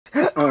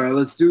Alright,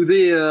 let's do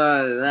the,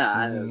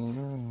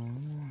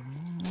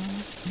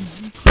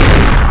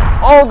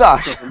 Oh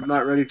gosh! I'm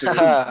not ready for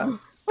this.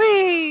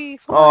 Whee!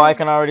 Oh, I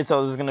can already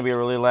tell this is gonna be a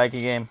really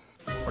laggy game.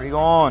 Where you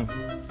going?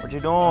 What you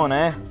doing,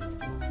 eh?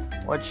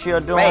 What you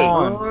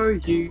doing?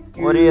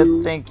 What do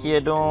you think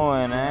you're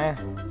doing, eh?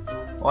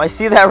 Oh, I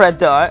see that red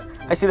dot.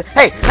 I see that.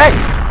 Hey, hey!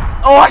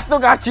 Oh, I still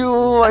got you.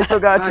 I still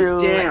got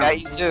you. Damn. I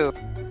got you too.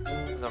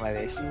 It's on my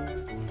base.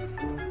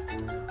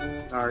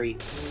 Sorry.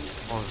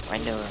 Oh, I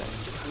know it.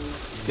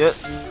 Get.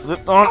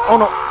 Oh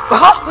no.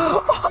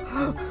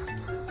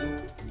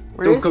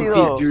 Where Don't is he compete,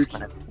 though? dude.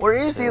 Where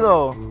is he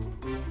though?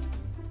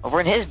 Over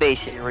in his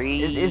base here.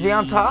 Is he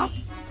on top?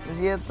 Is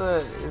he at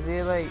the? Is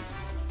he like?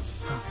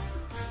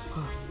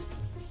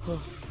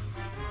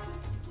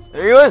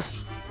 There he is.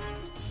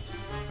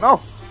 No,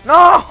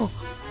 no!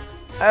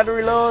 I had to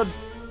reload.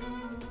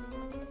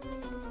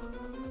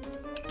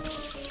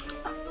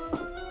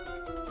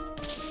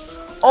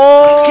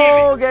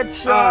 Oh, get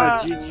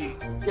shot.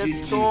 GG. Get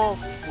GG. stole.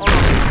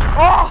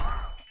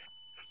 Oh!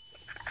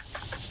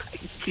 I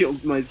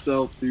killed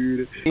myself,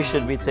 dude. You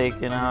should be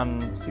taken out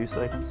in a few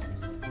seconds.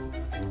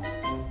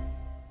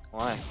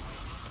 Why?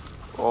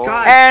 Oh.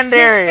 God, And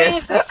there he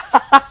is.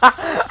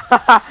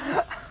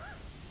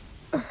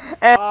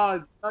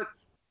 Oh,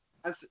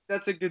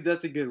 that's a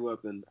good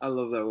weapon. I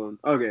love that one.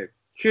 Okay,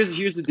 here's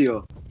the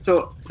deal.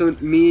 So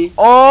me,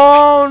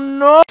 Oh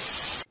no!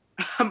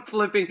 I'm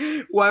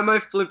flipping. Why am I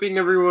flipping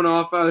everyone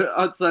off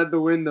outside the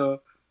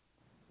window?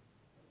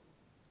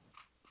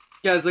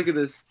 Guys, look at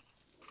this.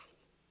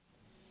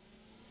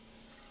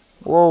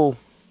 Whoa!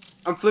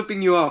 I'm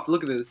flipping you off.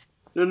 Look at this.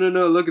 No,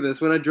 look at this.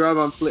 When I drive,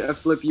 I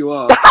flip you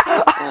off.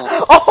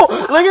 Oh,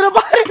 look at the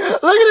body!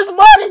 Look at his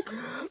body!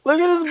 Look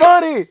at his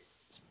body!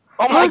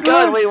 Oh my Look,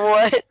 god, look. wait,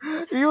 what?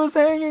 He was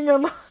hanging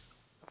on the...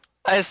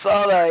 I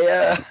saw that,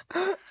 yeah.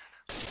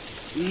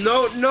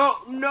 No!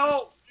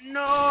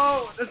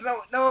 That's not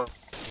no.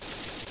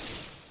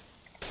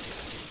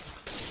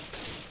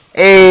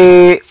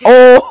 Hey!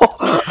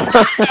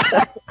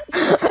 Oh!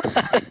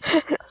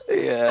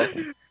 Yeah.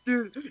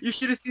 Dude, you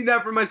should have seen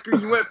that from my screen.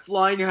 You went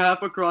flying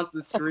half across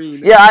the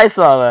screen. Yeah, I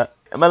saw that.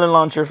 A melon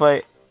launcher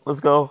fight. Let's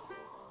go.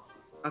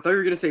 I thought you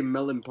were gonna say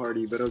melon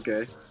party, but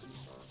okay.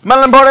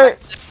 Melon party!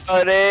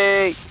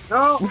 Party!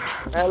 No!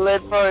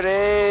 Melon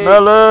party!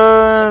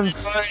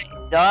 Melons! Party!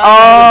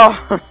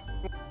 Oh!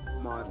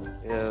 Come on.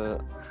 Yeah.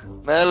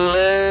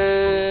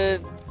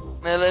 Melon!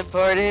 Melon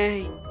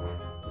party!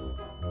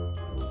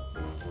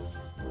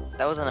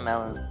 That wasn't a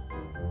melon.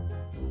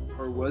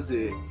 Or was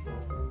it?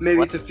 Maybe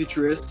What? it's a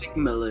futuristic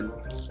melon.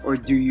 Or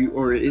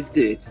is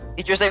it?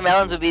 Futuristic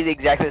melons would be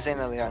exactly the same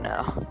that we are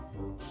now.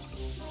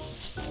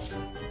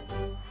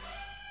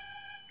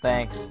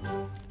 Thanks.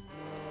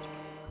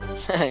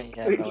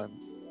 Yeah, melon.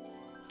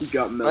 You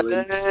got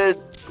melons.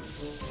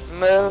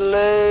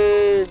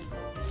 Melon!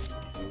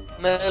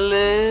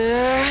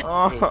 Melon!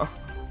 Oh.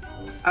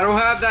 I don't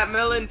have that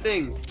melon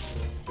thing.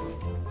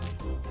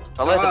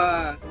 Oh,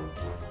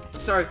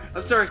 I'm sorry.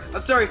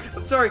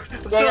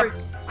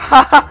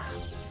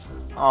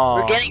 Oh.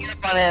 we're getting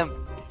up on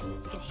him!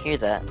 You can hear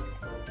that.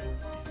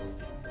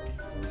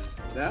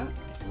 That?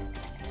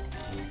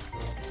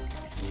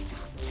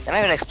 They're not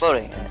even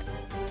exploding yet.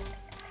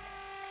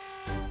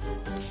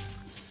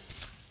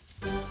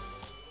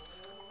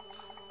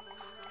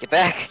 Get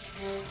back!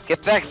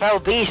 Get back, foul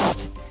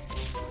beast!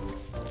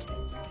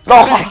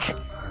 Oh.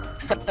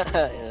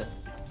 Yeah.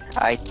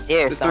 I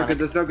dare That's not someone. good.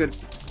 That's not good.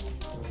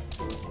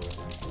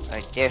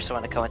 I dare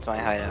someone to come into my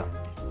hideout.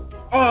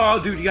 Oh,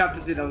 dude, you have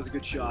to say that was a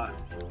good shot.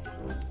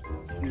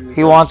 Dude,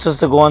 He wants us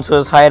to go into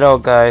his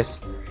hideout, guys.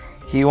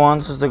 He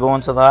wants us to go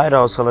into the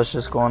hideout, so let's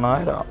just go in the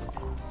hideout.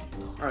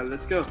 Alright,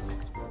 let's go.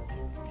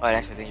 Oh, I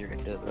actually think you're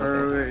gonna do it. But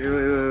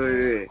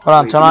okay. Wait. Hold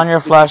on, Wait, turn on your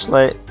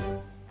flashlight.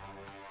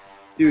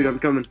 Dude, I'm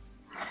coming.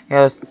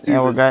 Yes, do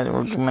yeah, we're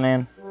this. coming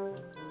in.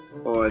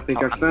 Oh, I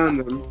think I found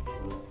them.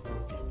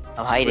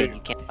 I'm hiding. Wait.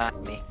 You can't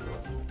find me.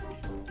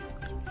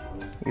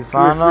 You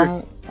found Here.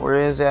 him? Where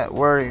is that?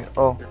 Where are you?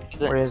 Oh, You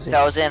could- where is he?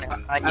 That was in.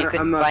 And you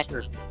couldn't I'm not find.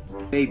 sure.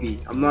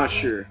 Maybe. I'm not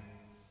sure.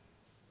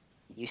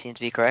 You seem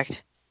to be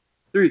correct.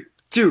 3,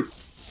 2.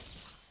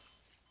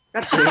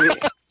 God damn it.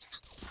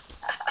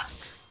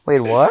 Wait,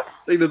 what?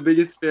 Like the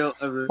biggest fail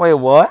ever. Wait,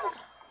 what?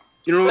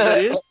 You know what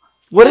that is?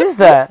 What is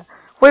that?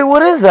 Wait,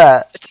 what is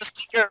that? It's a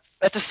secret.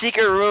 It's a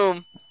secret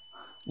room.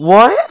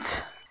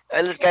 What?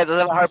 Hey, look, guys,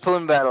 let's have a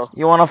harpoon battle.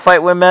 You wanna fight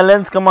with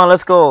melons? Come on,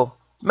 let's go.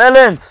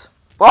 Melons!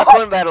 Oh,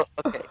 Harpoon battle.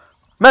 Okay.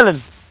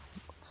 melon!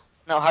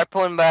 No,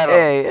 harpoon battle.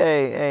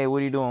 Hey, what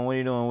are you doing? What are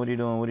you doing? What are you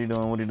doing? What are you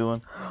doing? What are you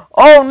doing?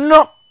 Oh,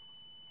 no!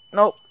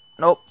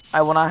 Nope,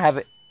 I will not have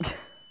it.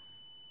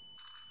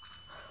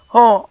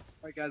 Oh,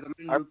 Alright guys, I'm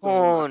gonna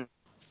Harpoon.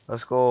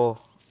 let's go.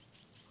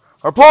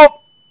 Harpoon!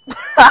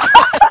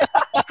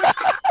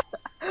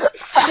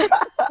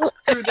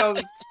 Dude, that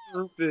was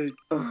perfect.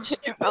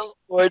 You fell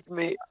towards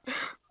me.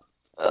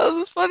 Oh,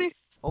 this is funny.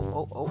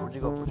 Oh, where'd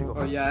you go?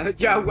 Oh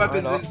yeah,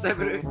 weapons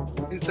Alright,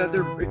 instead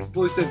they're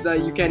explosives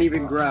that you can't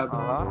even grab.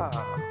 Ah.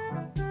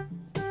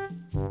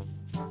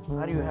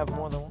 How do you have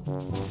more than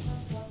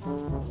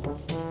one?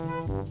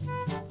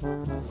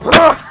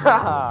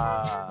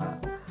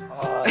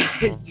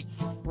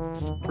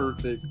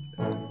 Perfect.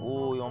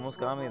 Oh, you almost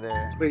got me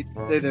there. Wait,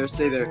 stay there,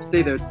 stay there,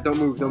 stay there. Don't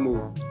move, don't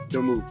move,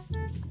 don't move.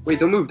 Wait,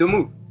 don't move, don't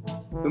move,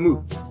 don't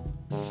move.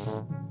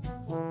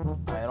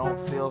 I don't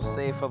feel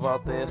safe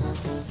about this.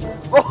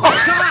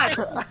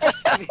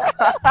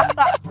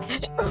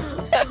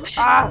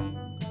 Ah!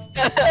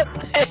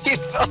 He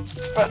fell in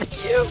front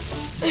of you.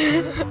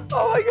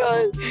 Oh my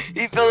god.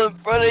 He fell in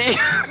front of you.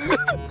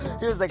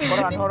 He was like, hold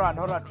on, hold on,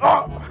 hold on.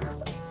 Oh!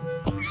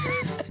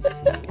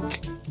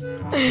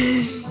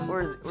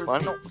 Where is it? Where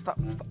is it? No, stop,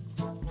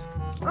 stop,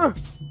 stop.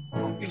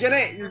 You're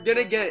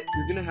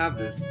gonna have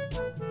this. No,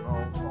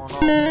 oh no.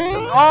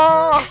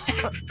 Oh!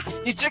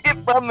 You took it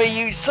from me,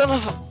 you son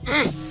of a...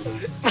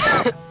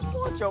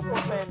 Watch your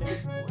profanity.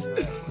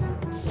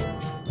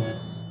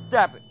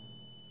 Stop it.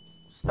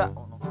 Stop.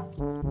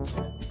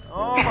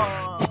 Oh no.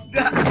 Oh.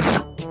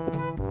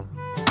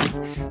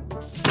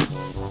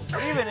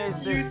 What even is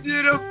You this?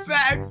 did a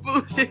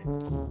backflip!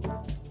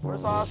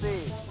 Where's Ozzy?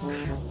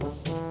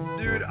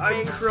 Dude,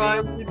 I'm Face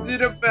crying. You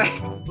did a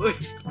backflip.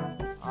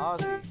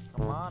 Ozzy,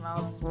 come on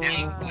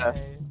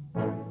outside.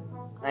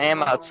 I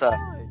am outside.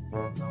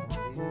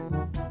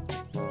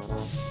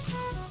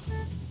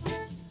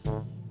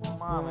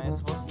 Come on, man. It's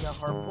supposed to be a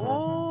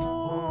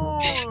harpoon.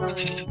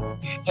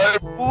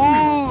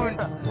 Harpoon!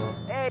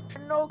 Hey,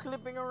 no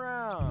clipping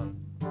around.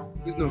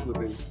 There's no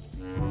clipping.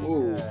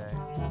 Oh.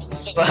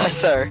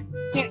 Sir.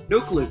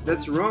 No clip,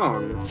 that's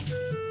wrong.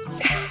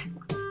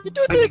 You're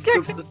doing I the still-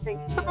 exact same thing.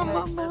 Son of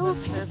a mouth.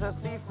 There's a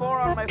C4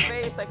 on my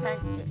face. I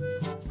can't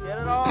get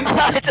it off.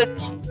 It's a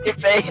your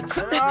face. Get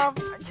it off.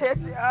 I can't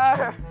see.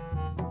 Yeah.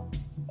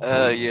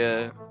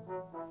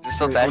 Is it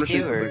still Wait, I wanna attached to see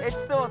you, or? something.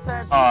 It's still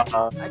attached.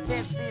 I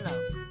can't see now.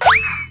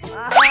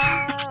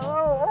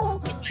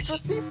 Oh, the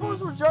C4s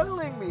were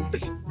juggling me.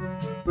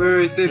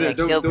 Wait, stay there. Yeah,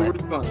 Don't killed me.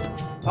 respawn.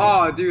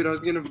 Oh, dude, I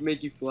was gonna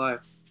make you fly.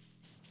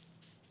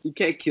 You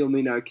can't kill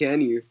me now,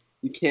 can you?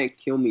 You can't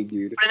kill me,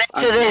 dude. Run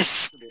into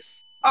this!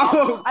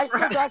 Oh, I still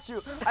crap. got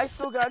you. I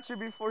still got you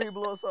before he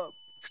blows up.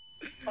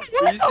 Are you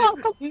serious?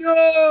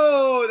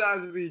 No,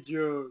 that's a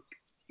joke.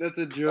 That's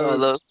a Oh, joke.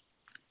 look.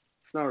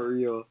 It's not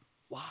real.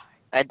 Why?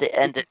 At the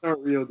end, It's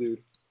not real,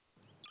 dude.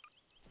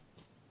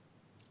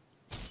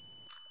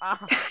 Ah.